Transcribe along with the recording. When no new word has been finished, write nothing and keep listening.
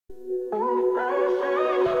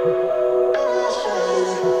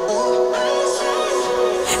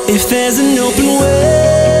If there's an open way,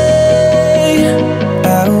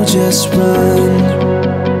 I'll just run,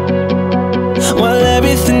 while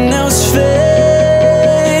everything else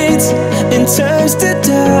fades and turns to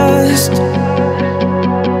dust.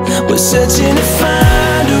 We're searching to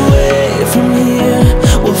find a way from here.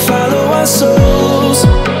 We'll follow our souls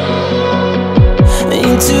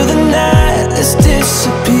into the night. Let's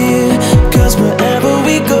disappear, 'cause wherever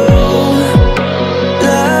we go,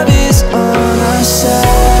 love is on our side.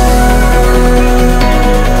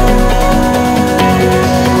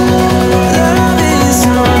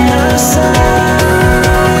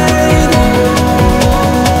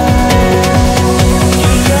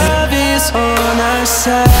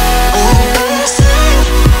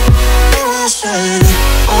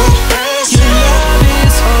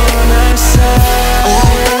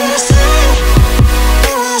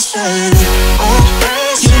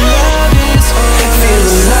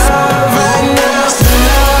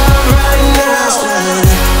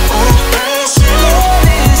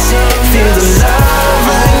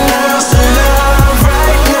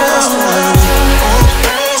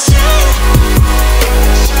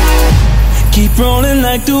 Rolling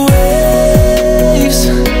like the waves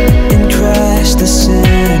and crash the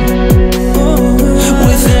sand.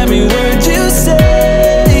 With every word you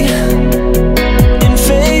say, in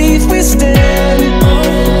faith we stand.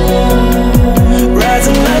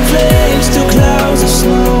 Rising like flames through clouds of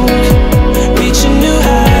smoke, reaching new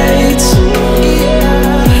heights.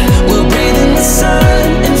 We'll breathe in the sun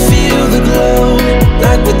and feel the glow,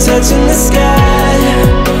 like we're touching the sky.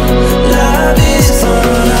 Love is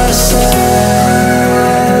on our side.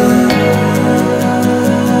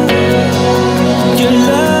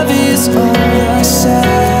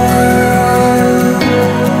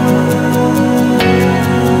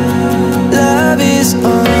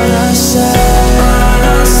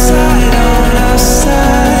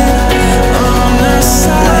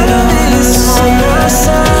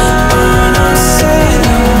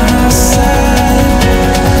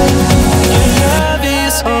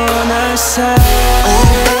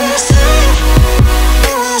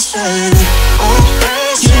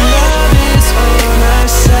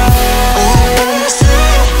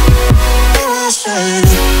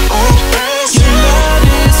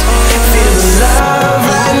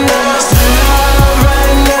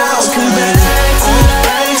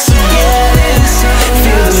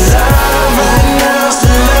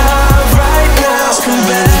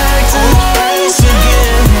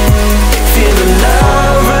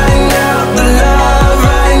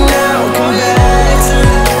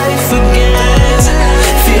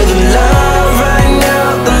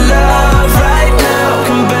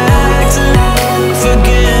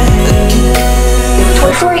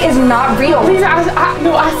 Not real. Lisa, I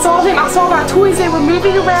saw them. I saw my toys. They were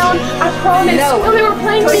moving around. I promise. No, they were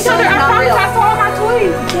playing with each other. I promise. I saw my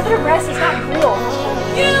toys. Give it a rest. It's not real.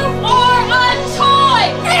 You are a toy.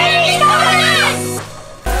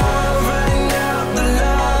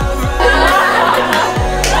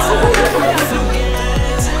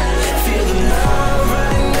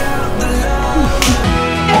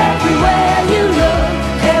 Everywhere you look,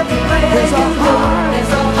 everywhere there's a heart.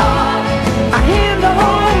 There's a heart. I hear the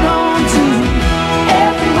hold on to.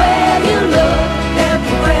 Everywhere you look,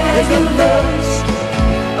 everywhere there's the looks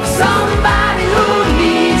of somebody who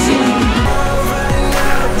needs you.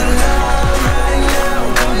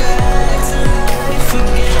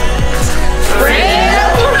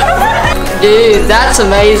 Dude, that's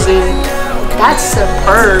amazing. That's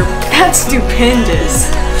superb. That's stupendous.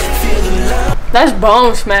 That's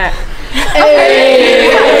bone smack. Hey,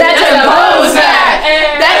 that's a bone smack.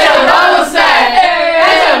 That's a bone smack.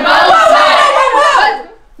 That's a bone smack.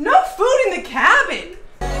 No food in the cabin.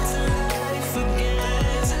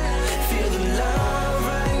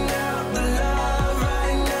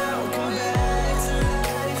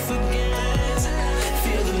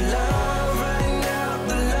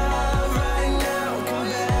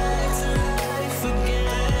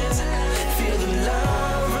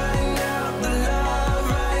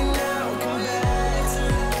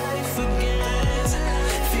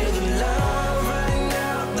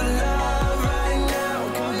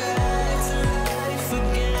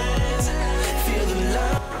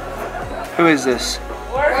 Who is this?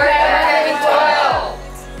 We're Heaven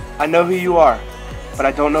 12. I know who you are, but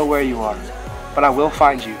I don't know where you are. But I will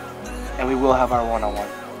find you, and we will have our one-on-one.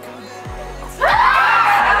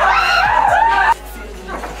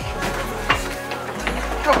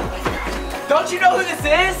 Don't you know who this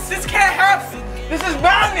is? This can't happen. This is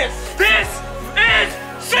madness. This is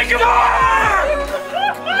Sycamore!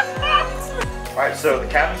 Alright, so the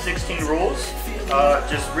Cabin 16 rules,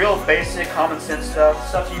 just real basic common sense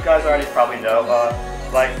stuff you guys already probably know,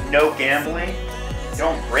 like no gambling,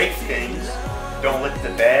 don't break things, don't lift the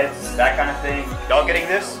beds, that kind of thing. Y'all getting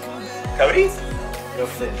this? Cody? No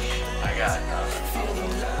fish. I got it.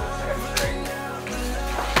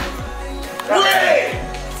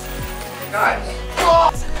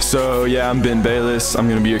 Guys. So yeah, I'm Ben Bayless. I'm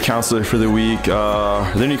gonna be your counselor for the week.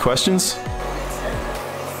 Are there any questions?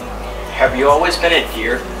 Have you always been a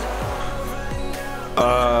deer?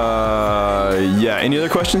 Yeah. Any other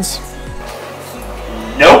questions?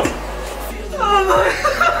 Nope.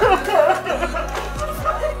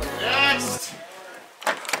 Next.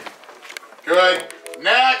 Good.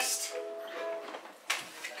 Next.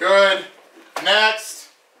 Good. Next.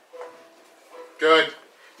 Good.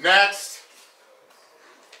 Next.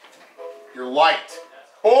 You're light.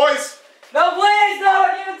 Boys! No, please, no,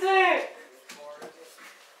 give it to me.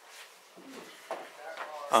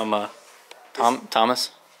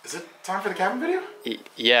 Thomas? Is it time for the cabin video?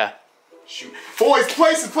 Yeah. Shoot. Boys,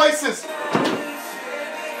 places!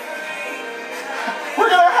 We're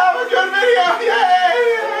gonna have a good video! Yay!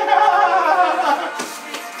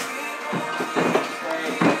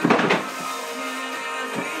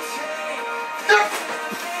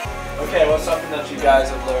 Okay, what's something that you guys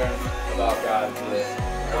have learned about God today?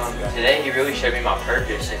 Today he really showed me my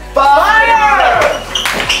purpose. Fire!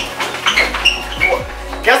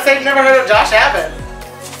 Guess they've never heard of Josh Abbott.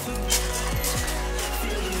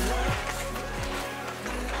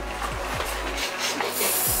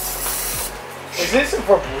 Is this a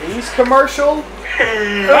Febreze commercial?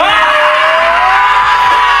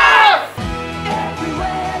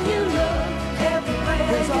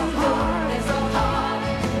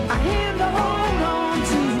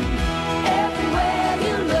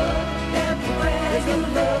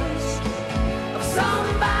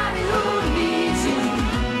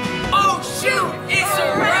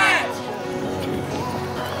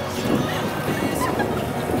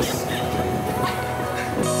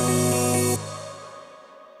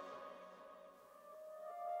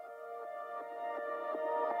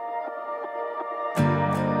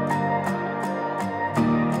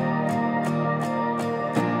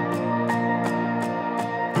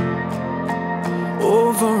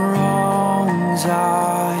 Over wrongs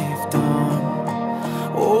I've done,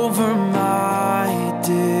 over my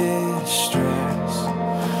distress,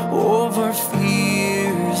 over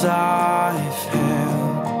fears I've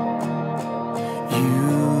held,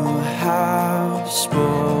 you have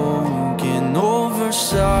spoken over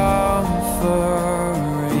suffering,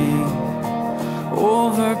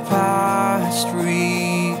 over past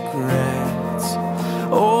regrets,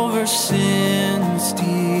 over sin's disease.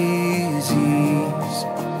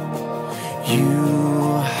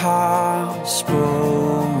 You have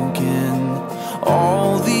spoken,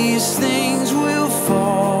 all these things will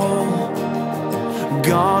fall,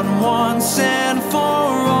 gone once and for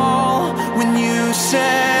all, when you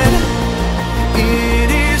said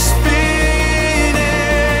it is finished.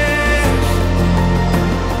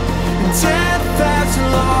 Death has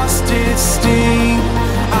lost its sting,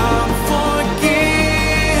 I'm forgiven.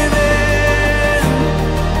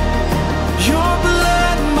 Your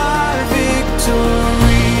blood, my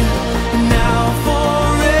victory, now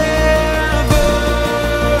forever.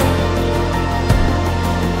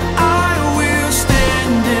 I will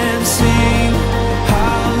stand and sing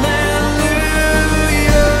hallelujah.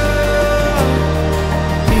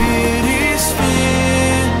 It is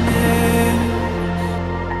finished.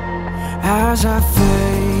 As I feel